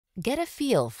Get a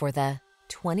feel for the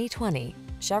 2020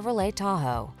 Chevrolet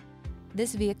Tahoe.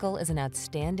 This vehicle is an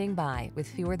outstanding buy with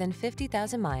fewer than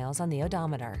 50,000 miles on the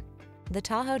odometer. The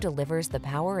Tahoe delivers the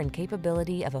power and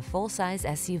capability of a full-size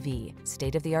SUV,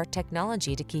 state-of-the-art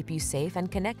technology to keep you safe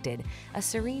and connected, a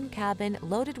serene cabin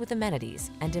loaded with amenities,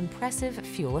 and impressive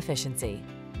fuel efficiency.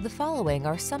 The following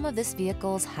are some of this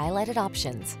vehicle's highlighted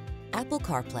options: Apple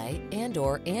CarPlay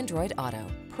and/or Android Auto,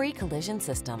 pre-collision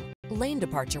system, lane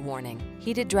departure warning,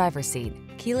 heated driver's seat,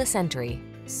 keyless entry,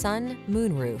 sun,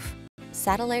 moonroof,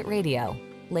 satellite radio,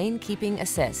 lane keeping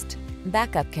assist,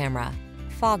 backup camera,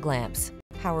 fog lamps.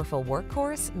 Powerful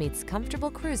workhorse meets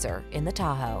comfortable cruiser in the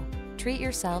Tahoe. Treat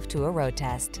yourself to a road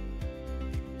test.